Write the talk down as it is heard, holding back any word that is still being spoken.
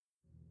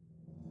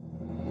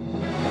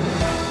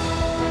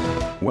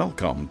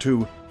Welcome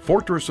to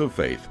Fortress of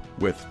Faith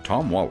with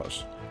Tom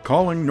Wallace,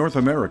 calling North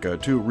America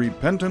to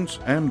repentance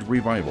and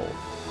revival.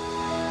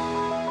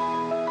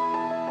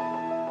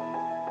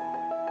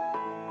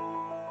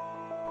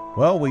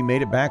 Well, we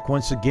made it back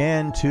once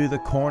again to the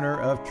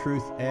corner of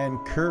truth and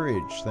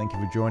courage. Thank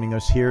you for joining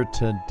us here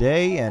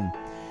today. And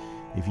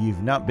if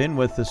you've not been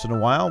with us in a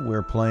while,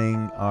 we're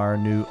playing our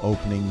new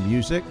opening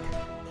music.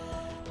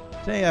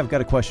 Today I've got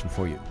a question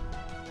for you.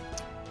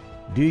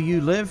 Do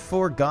you live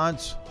for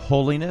God's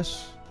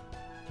holiness,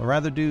 or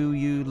rather do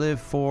you live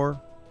for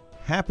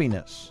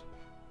happiness?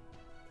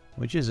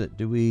 Which is it?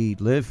 Do we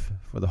live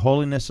for the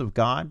holiness of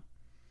God,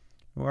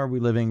 or are we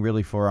living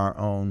really for our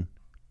own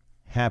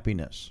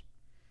happiness?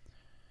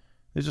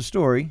 There's a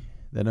story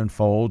that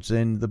unfolds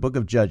in the book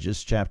of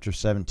Judges, chapter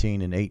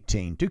 17 and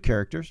 18. Two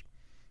characters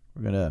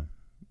we're going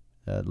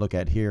to look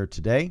at here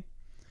today.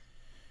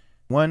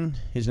 One,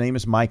 his name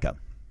is Micah.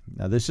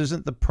 Now, this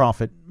isn't the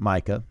prophet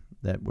Micah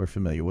that we're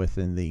familiar with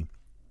in the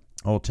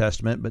Old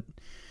Testament, but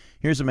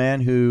here's a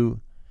man who,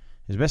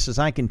 as best as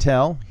I can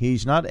tell,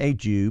 he's not a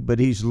Jew, but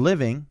he's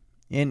living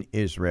in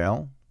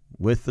Israel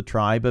with the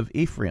tribe of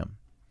Ephraim.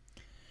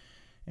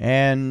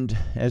 And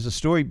as the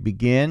story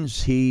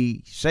begins,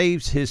 he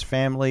saves his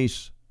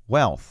family's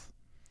wealth.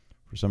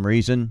 For some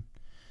reason,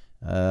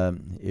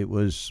 it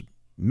was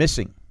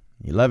missing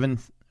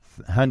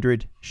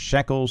 1,100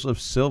 shekels of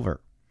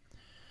silver.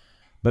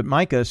 But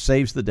Micah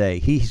saves the day.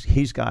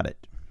 He's got it.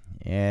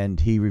 And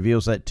he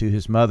reveals that to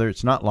his mother.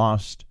 It's not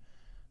lost,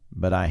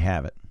 but I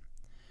have it.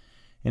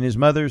 And his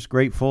mother's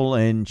grateful,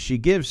 and she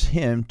gives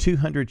him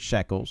 200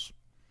 shekels.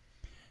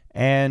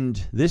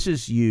 And this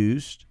is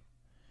used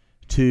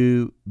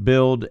to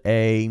build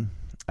a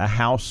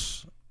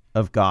house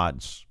of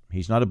gods.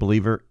 He's not a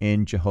believer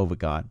in Jehovah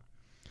God.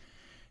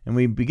 And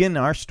we begin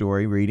our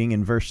story reading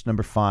in verse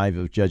number 5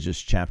 of Judges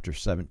chapter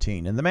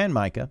 17. And the man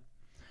Micah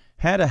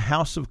had a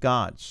house of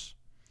gods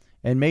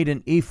and made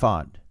an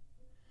ephod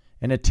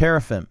and a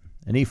teraphim.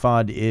 An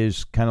ephod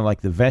is kind of like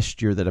the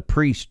vesture that a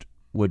priest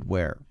would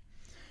wear.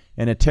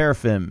 And a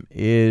teraphim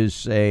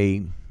is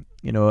an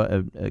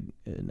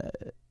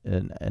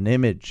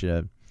image,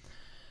 a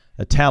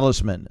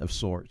talisman of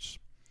sorts,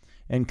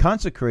 and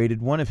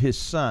consecrated one of his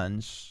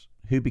sons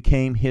who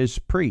became his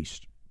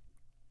priest.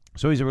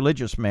 So he's a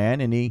religious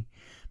man, and he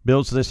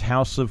builds this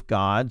house of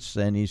gods,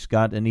 and he's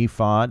got an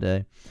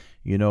ephod,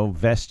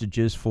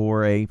 vestiges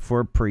for a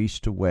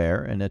priest to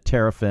wear, and a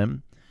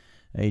teraphim,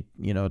 a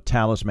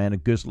talisman, a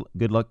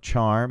good luck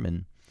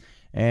charm,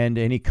 and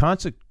he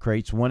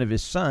consecrates one of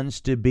his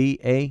sons to be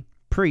a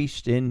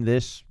priest in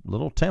this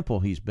little temple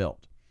he's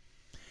built.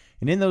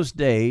 And in those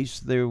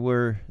days there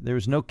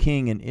was no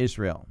king in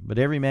Israel, but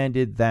every man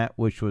did that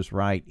which was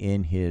right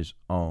in his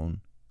own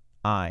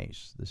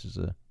eyes. This is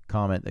a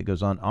comment that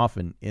goes on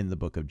often in the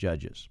book of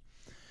Judges.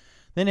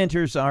 Then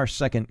enters our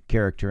second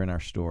character in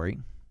our story.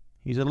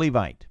 He's a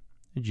Levite,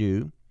 a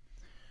Jew,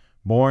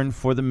 born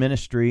for the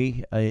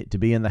ministry to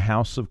be in the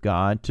house of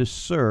God, to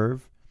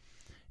serve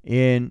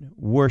in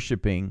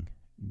worshiping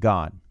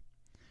God.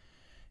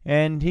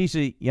 And he's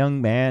a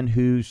young man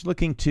who's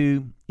looking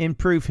to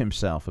improve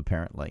himself,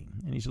 apparently.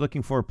 And he's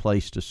looking for a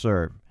place to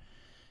serve.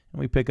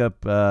 And we pick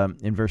up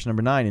in verse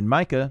number 9. And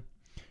Micah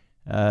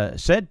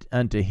said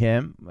unto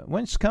him,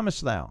 Whence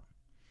comest thou?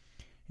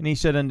 And he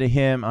said unto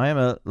him, I am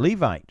a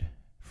Levite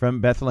from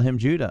Bethlehem,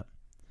 Judah,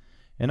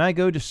 and I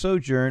go to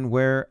sojourn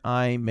where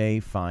I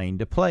may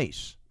find a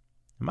place.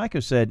 And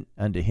Micah said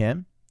unto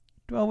him,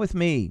 Dwell with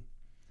me,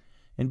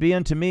 and be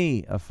unto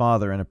me a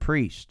father and a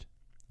priest.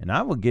 And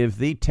I will give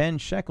thee 10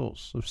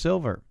 shekels of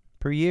silver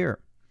per year,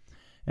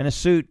 and a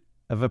suit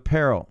of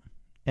apparel,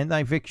 and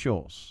thy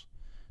victuals.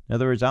 In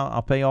other words,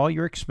 I'll pay all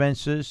your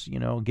expenses,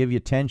 give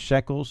you 10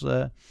 shekels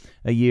a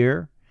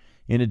year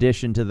in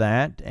addition to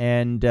that,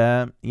 and,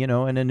 and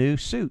a new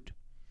suit.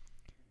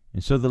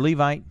 And so the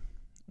Levite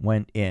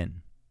went in.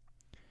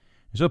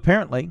 So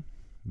apparently,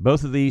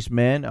 both of these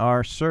men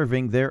are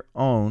serving their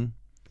own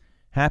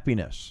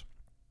happiness.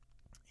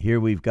 Here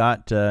we've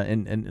got,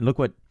 and look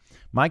what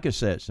Micah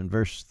says in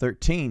verse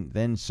 13.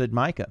 Then said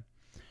Micah,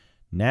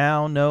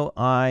 Now know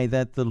I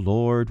that the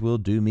Lord will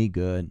do me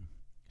good,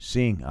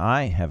 seeing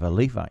I have a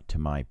Levite to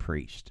my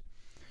priest.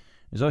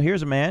 And so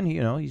here's a man,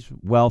 he's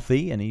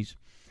wealthy, and he's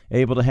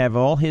able to have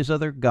all his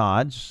other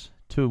gods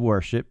to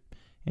worship.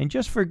 And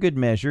just for good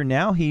measure,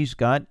 now he's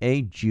got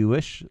a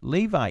Jewish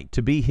Levite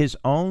to be his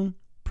own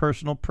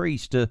personal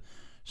priest to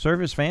serve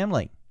his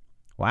family.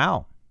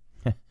 Wow.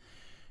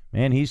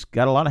 Man, he's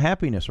got a lot of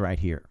happiness right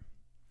here.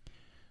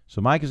 So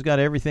Micah's got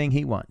everything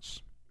he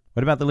wants.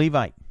 What about the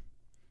Levite?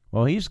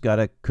 Well, he's got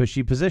a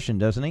cushy position,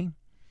 doesn't he?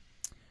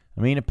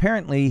 I mean,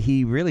 apparently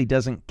he really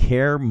doesn't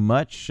care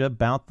much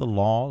about the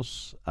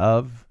laws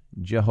of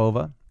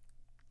Jehovah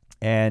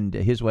and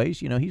his ways.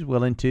 He's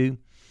willing to,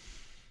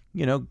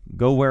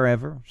 go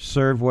wherever,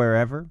 serve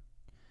wherever.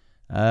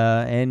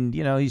 And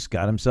he's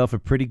got himself a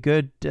pretty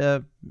good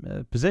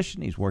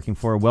position. He's working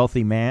for a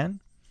wealthy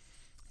man.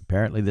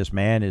 Apparently this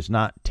man is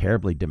not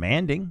terribly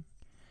demanding.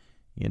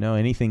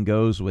 Anything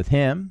goes with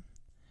him.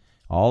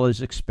 All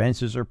his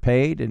expenses are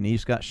paid, and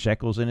he's got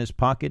shekels in his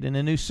pocket and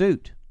a new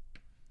suit.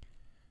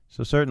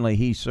 So certainly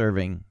he's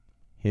serving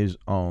his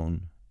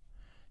own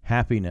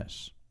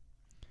happiness.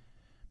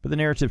 But the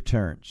narrative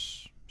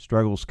turns.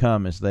 Struggles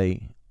come, as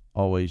they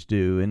always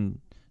do, and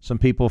some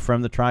people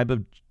from the tribe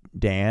of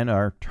Dan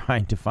are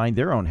trying to find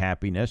their own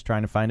happiness,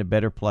 trying to find a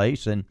better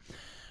place, and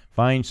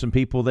find some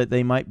people that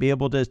they might be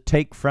able to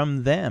take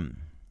from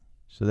them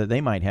so that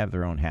they might have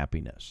their own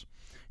happiness.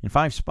 And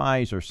 5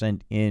 spies are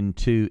sent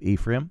into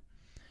Ephraim,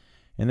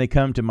 and they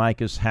come to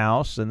Micah's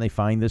house, and they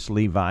find this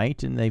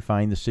Levite, and they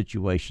find the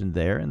situation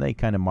there, and they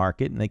kind of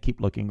mark it, and they keep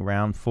looking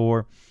around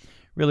for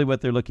really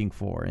what they're looking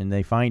for, and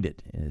they find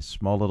it. It's a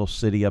small little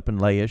city up in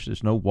Laish.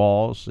 There's no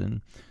walls,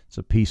 and it's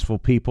a peaceful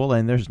people,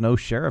 and there's no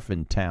sheriff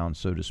in town,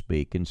 so to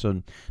speak. And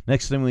so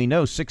next thing we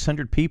know,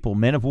 600 people,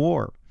 men of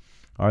war,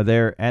 are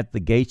there at the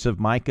gates of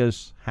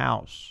Micah's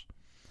house.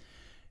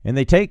 And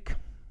they take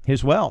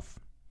his wealth.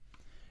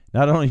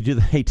 Not only do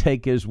they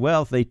take his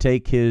wealth, they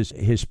take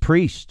his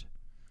priest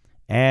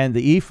and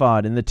the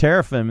ephod and the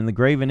teraphim and the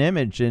graven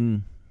image,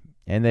 and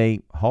they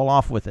haul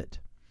off with it.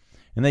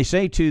 And they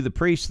say to the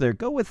priest there,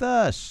 "Go with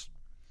us.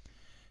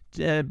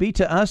 Be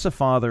to us a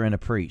father and a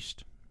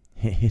priest."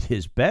 It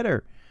is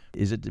better.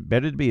 Is it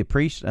better to be a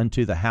priest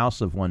unto the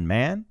house of one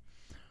man,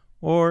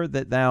 or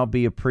that thou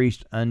be a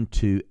priest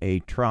unto a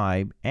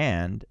tribe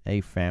and a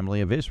family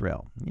of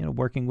Israel?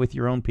 Working with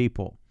your own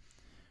people.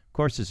 Of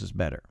course, this is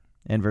better.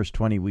 In verse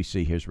 20, we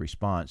see his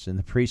response. And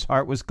the priest's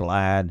heart was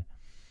glad.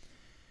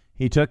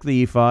 He took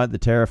the ephod, the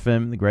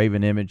teraphim, the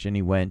graven image, and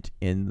he went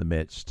in the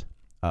midst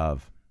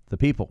of the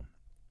people.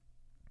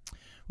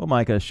 Well,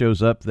 Micah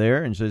shows up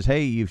there and says,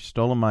 "Hey, you've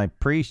stolen my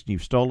priest,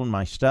 you've stolen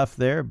my stuff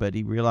there," but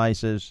he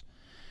realizes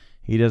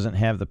he doesn't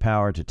have the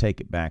power to take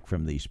it back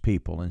from these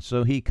people, and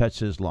so he cuts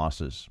his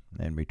losses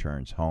and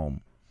returns home.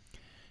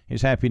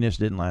 His happiness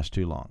didn't last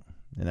too long,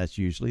 and that's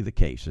usually the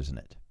case, isn't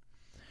it?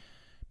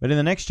 But in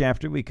the next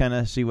chapter, we kind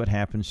of see what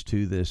happens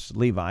to this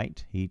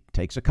Levite. He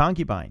takes a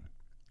concubine.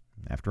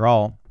 After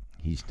all,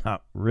 he's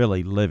not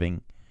really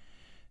living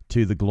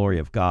to the glory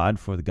of God,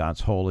 for the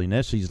God's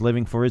holiness. He's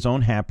living for his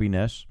own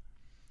happiness.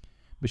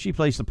 But she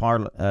placed the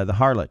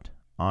harlot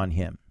on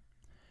him.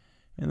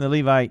 And the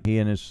Levite, he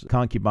and his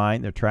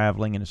concubine, they're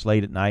traveling, and it's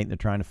late at night, and they're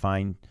trying to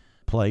find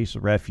a place,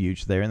 a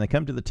refuge there. And they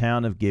come to the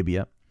town of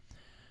Gibeah.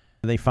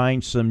 They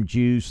find some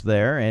Jews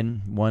there,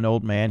 and one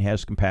old man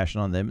has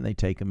compassion on them, and they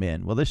take them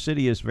in. Well, this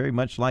city is very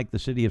much like the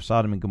city of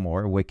Sodom and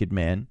Gomorrah, wicked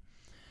men.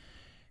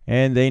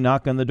 And they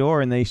knock on the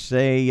door, and they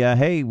say,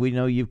 "Hey, we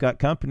know you've got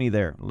company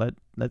there. Let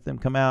them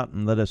come out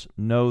and let us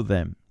know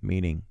them,"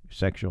 meaning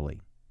sexually.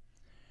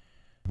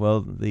 Well,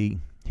 the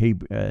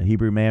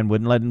Hebrew man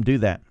wouldn't let him do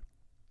that.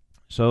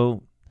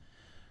 So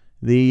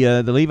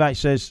the Levite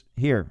says,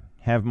 "Here,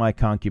 have my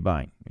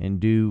concubine, and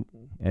do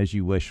as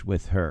you wish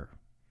with her."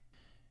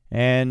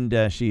 And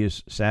she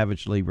is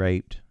savagely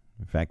raped.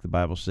 In fact, the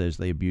Bible says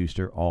they abused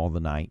her all the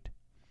night.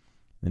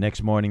 The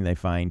next morning, they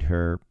find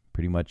her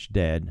pretty much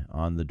dead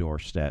on the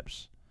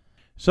doorsteps.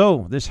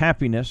 So this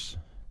happiness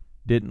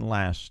didn't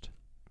last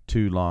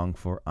too long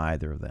for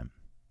either of them.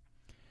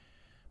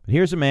 But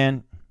here's a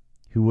man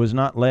who was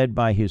not led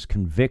by his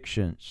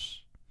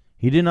convictions.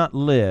 He did not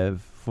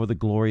live for the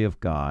glory of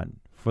God,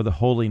 for the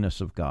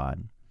holiness of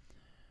God.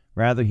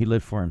 Rather, he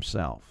lived for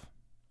himself.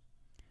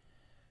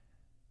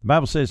 The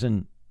Bible says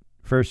in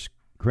 1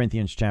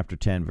 Corinthians chapter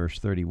 10, verse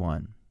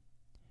 31,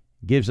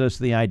 gives us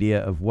the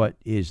idea of what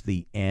is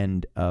the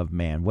end of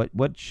man.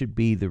 What should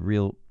be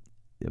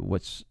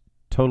what's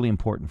totally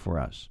important for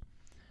us.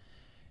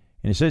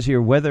 And it says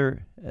here,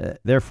 "Whether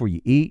therefore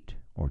you eat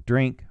or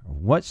drink or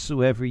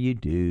whatsoever you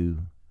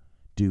do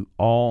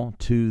all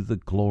to the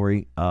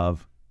glory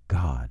of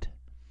God."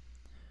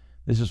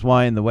 This is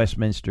why in the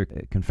Westminster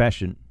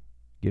Confession,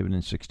 given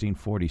in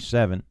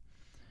 1647,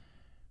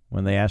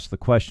 when they asked the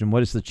question,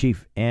 what is the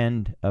chief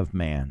end of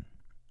man?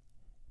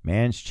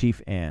 Man's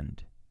chief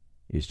end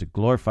is to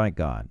glorify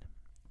God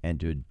and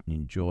to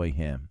enjoy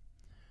him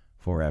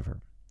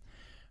forever.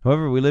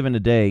 However, we live in a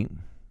day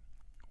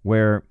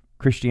where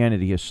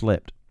Christianity has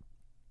slipped.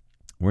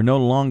 We're no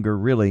longer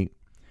really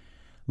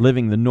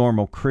living the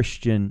normal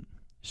Christian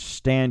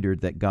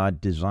standard that God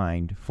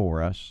designed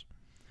for us.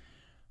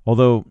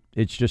 Although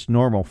it's just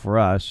normal for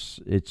us,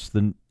 it's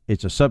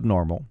a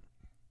subnormal,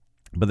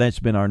 but that's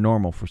been our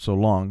normal for so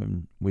long,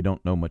 and we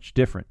don't know much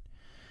different.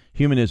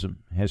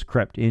 Humanism has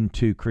crept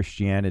into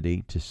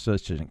Christianity to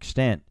such an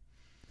extent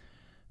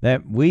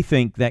that we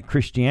think that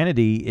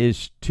Christianity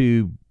is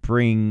to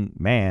bring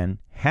man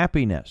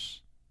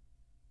happiness.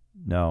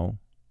 No,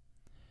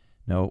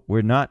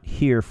 we're not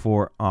here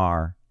for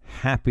our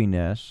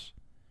happiness.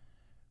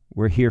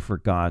 We're here for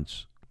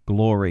God's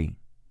glory.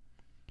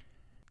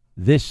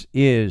 This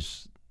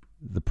is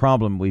the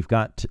problem we've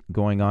got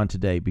going on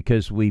today,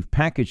 because we've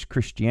packaged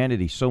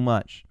Christianity so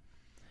much,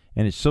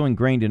 and it's so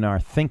ingrained in our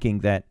thinking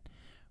that,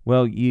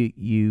 well,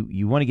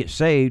 you want to get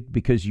saved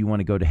because you want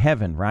to go to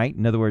heaven, right?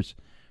 In other words,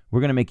 we're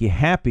going to make you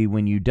happy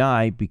when you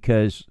die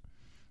because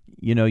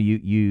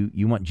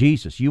you want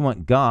Jesus. You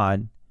want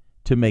God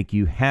to make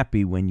you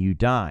happy when you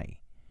die.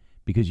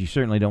 because you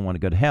certainly don't want to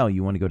go to hell.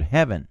 You want to go to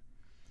heaven,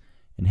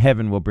 and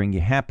heaven will bring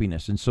you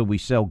happiness. And so we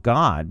sell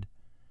God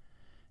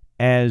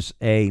as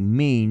a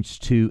means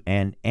to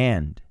an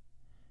end.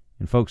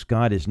 And folks,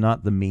 God is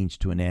not the means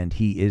to an end.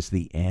 He is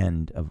the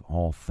end of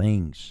all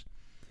things.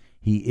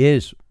 He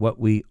is what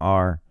we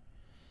are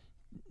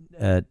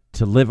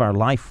to live our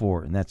life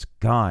for, and that's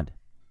God.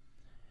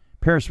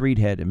 Paris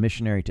Reidhead, a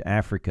missionary to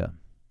Africa,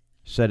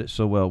 said it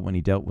so well when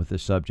he dealt with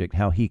this subject,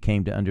 how he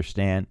came to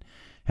understand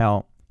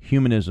how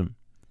humanism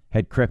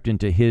had crept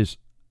into his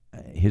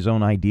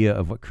own idea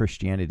of what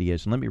Christianity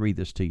is. And let me read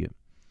this to you.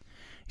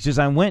 He says,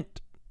 I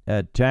went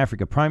to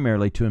Africa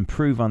primarily to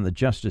improve on the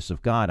justice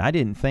of God. I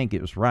didn't think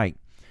it was right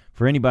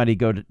for anybody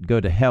to go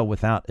to hell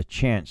without a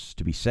chance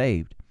to be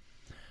saved.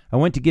 I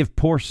went to give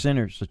poor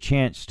sinners a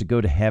chance to go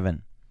to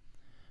heaven.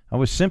 I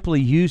was simply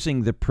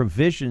using the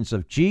provisions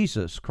of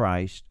Jesus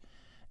Christ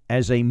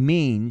as a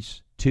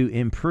means to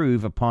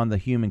improve upon the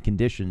human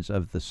conditions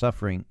of the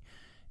suffering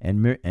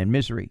and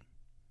misery.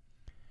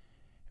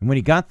 And when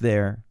he got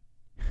there,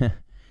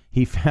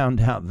 he found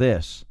out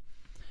this.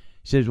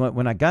 He says,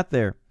 when I got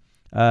there,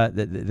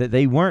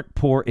 they weren't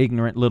poor,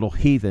 ignorant little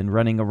heathen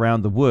running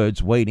around the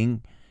woods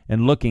waiting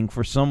and looking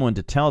for someone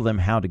to tell them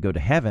how to go to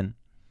heaven.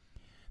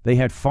 They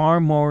had far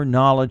more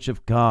knowledge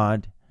of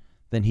God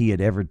than he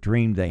had ever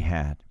dreamed they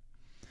had.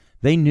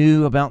 They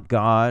knew about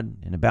God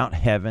and about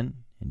heaven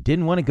and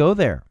didn't want to go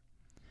there.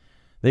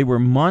 They were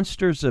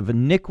monsters of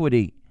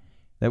iniquity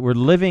that were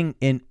living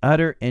in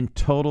utter and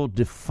total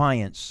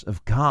defiance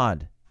of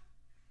God.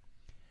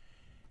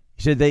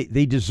 He said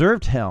they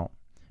deserved hell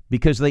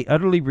because they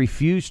utterly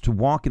refused to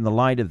walk in the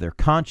light of their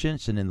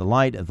conscience and in the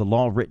light of the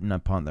law written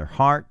upon their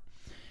heart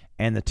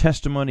and the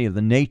testimony of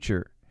the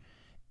nature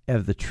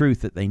of the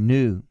truth that they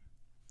knew.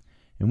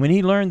 And when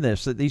he learned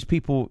this, that these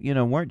people,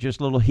 weren't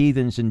just little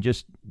heathens and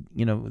just,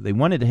 they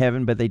wanted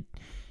heaven, but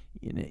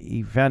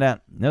he found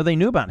out, no, they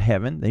knew about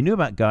heaven. They knew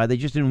about God. They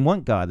just didn't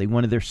want God. They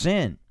wanted their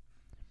sin.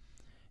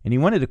 And he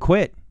wanted to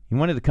quit. He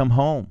wanted to come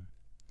home.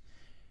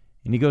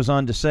 And he goes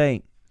on to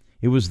say,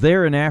 it was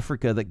there in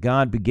Africa that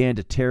God began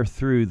to tear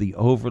through the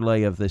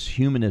overlay of this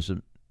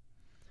humanism.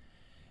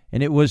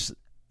 And it was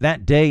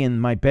that day in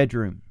my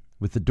bedroom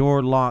with the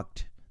door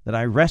locked that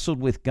I wrestled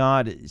with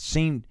God. It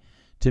seemed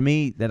to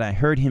me that I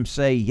heard him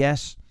say,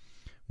 yes,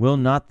 will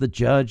not the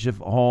judge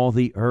of all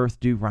the earth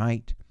do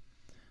right?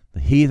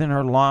 The heathen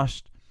are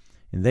lost,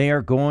 and they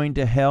are going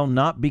to hell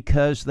not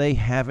because they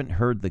haven't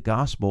heard the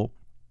gospel.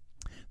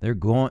 They're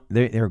going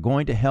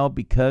to hell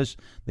because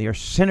they are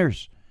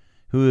sinners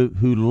who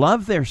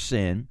love their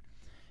sin,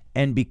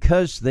 and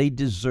because they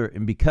deserve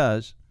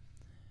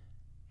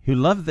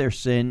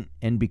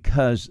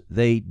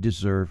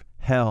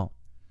hell.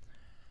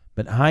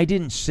 But I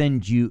didn't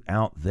send you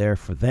out there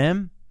for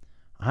them.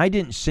 I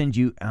didn't send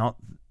you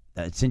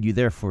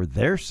there for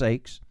their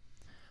sakes.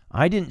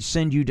 I didn't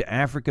send you to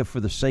Africa for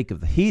the sake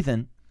of the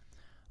heathen.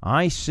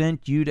 I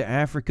sent you to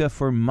Africa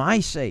for my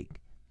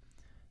sake.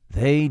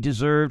 They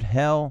deserved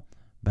hell,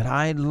 but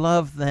I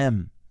loved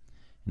them,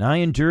 and I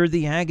endured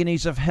the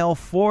agonies of hell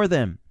for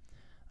them.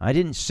 I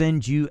didn't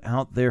send you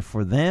out there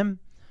for them.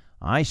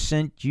 I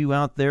sent you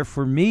out there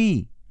for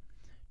me.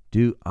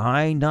 Do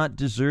I not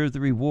deserve the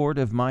reward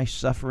of my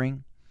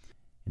suffering?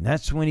 And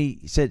that's when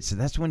he said, so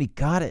that's when he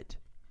got it.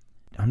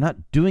 I'm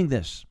not doing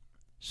this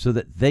so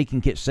that they can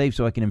get saved,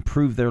 so I can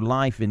improve their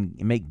life and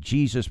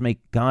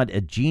make God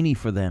a genie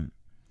for them.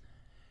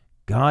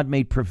 God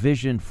made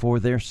provision for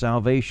their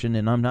salvation,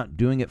 and I'm not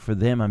doing it for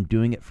them. I'm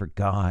doing it for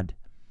God.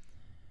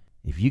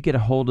 If you get a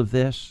hold of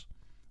this,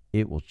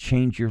 it will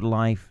change your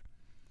life,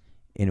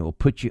 and it will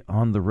put you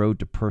on the road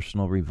to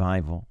personal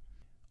revival.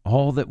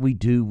 All that we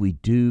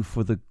do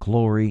for the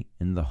glory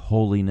and the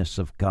holiness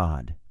of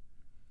God,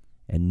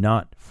 and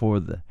not for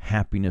the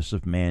happiness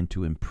of man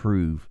to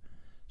improve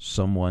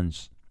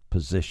someone's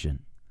position.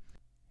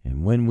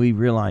 And when we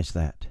realize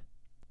that,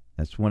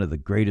 that's one of the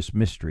greatest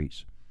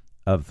mysteries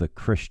of the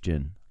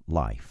Christian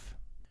life.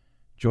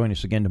 Join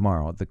us again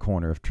tomorrow at the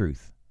Corner of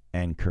Truth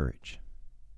and Courage.